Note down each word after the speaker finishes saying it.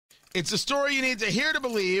It's a story you need to hear to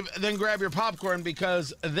believe, then grab your popcorn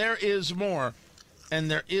because there is more, and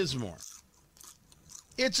there is more.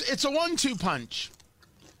 It's a 1-2 punch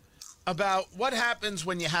about what happens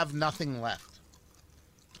when you have nothing left.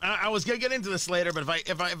 I was gonna get into this later, but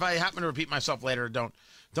if I happen to repeat myself later, don't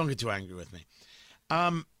get too angry with me.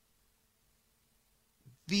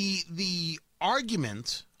 The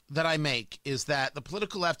argument that I make is that the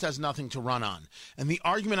political left has nothing to run on. And the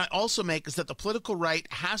argument I also make is that the political right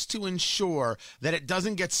has to ensure that it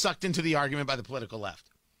doesn't get sucked into the argument by the political left.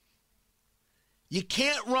 You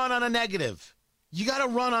can't run on a negative. You got to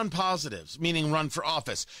run on positives, meaning run for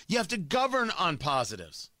office. You have to govern on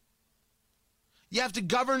positives. You have to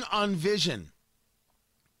govern on vision.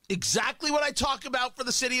 Exactly what I talk about for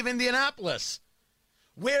the city of Indianapolis.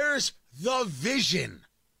 Where's the vision?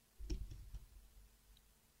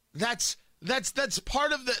 That's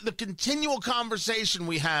part of the continual conversation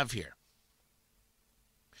we have here.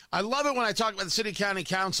 I love it when I talk about the city county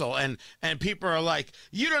council and people are like,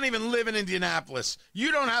 you don't even live in Indianapolis.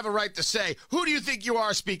 You don't have a right to say, who do you think you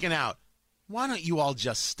are speaking out? Why don't you all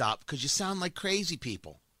just stop? Because you sound like crazy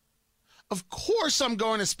people. Of course I'm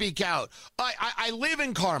going to speak out. I live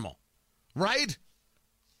in Carmel, right?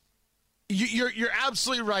 You're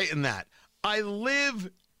absolutely right in that. I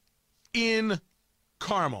live in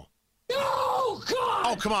Carmel. Oh, God!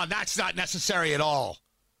 Oh, come on. That's not necessary at all.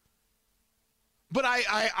 But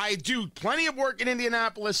I do plenty of work in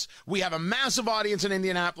Indianapolis. We have a massive audience in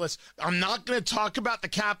Indianapolis. I'm not going to talk about the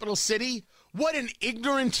capital city. What an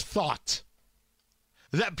ignorant thought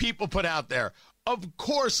that people put out there. Of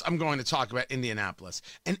course I'm going to talk about Indianapolis.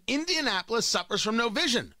 And Indianapolis suffers from no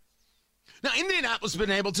vision. Now, Indianapolis has been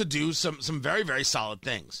able to do some very, very solid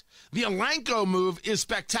things. The Elanco move is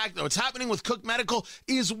spectacular. What's happening with Cook Medical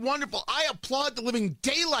is wonderful. I applaud the living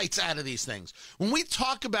daylights out of these things. When we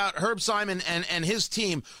talk about Herb Simon and his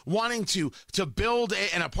team wanting to build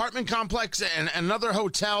an apartment complex and another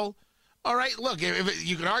hotel, all right, look, if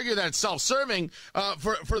you can argue that it's self-serving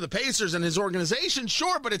for the Pacers and his organization,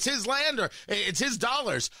 sure, but it's his land or it's his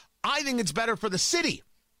dollars. I think it's better for the city.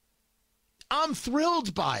 I'm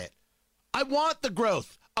thrilled by it. I want the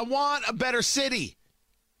growth. I want a better city.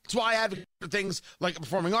 It's why I advocate for things like a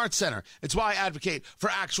performing arts center. It's why I advocate for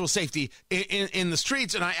actual safety in the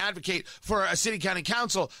streets, and I advocate for a city county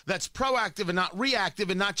council that's proactive and not reactive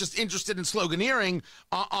and not just interested in sloganeering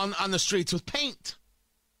on the streets with paint.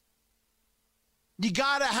 You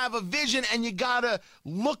got to have a vision, and you got to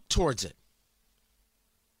look towards it.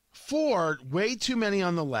 For way too many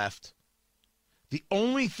on the left, the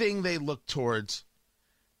only thing they look towards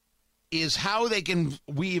is how they can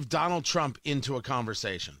weave Donald Trump into a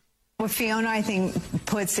conversation. What Fiona, I think,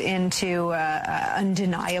 puts into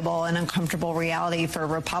undeniable and uncomfortable reality for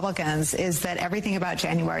Republicans is that everything about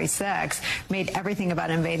January 6th made everything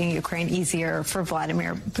about invading Ukraine easier for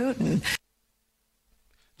Vladimir Putin.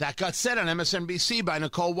 That got said on MSNBC by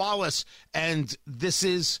Nicholle Wallace, and this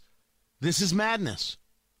is madness.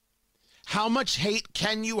 How much hate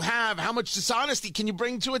can you have? How much dishonesty can you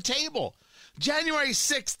bring to a table? January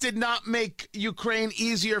 6th did not make Ukraine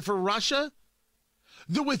easier for Russia.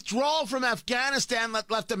 The withdrawal from Afghanistan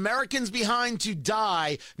left Americans behind to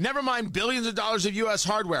die, never mind billions of dollars of U.S.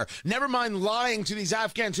 hardware, never mind lying to these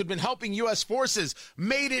Afghans who'd been helping U.S. forces,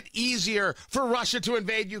 made it easier for Russia to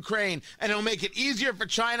invade Ukraine. And it'll make it easier for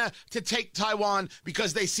China to take Taiwan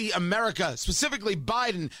because they see America, specifically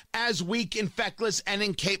Biden, as weak and feckless and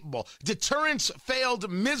incapable. Deterrence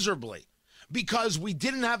failed miserably because we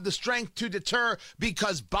didn't have the strength to deter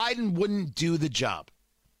because Biden wouldn't do the job.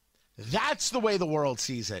 That's the way the world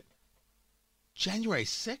sees it. January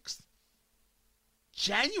 6th?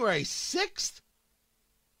 January 6th?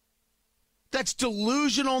 That's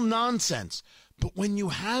delusional nonsense. But when you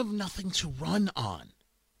have nothing to run on,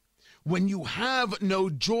 when you have no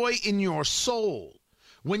joy in your soul,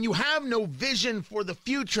 when you have no vision for the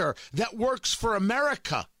future that works for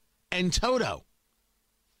America and Toto,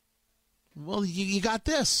 well, you got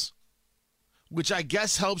this, which I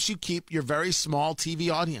guess helps you keep your very small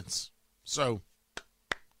TV audience. So,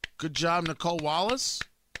 good job, Nicholle Wallace.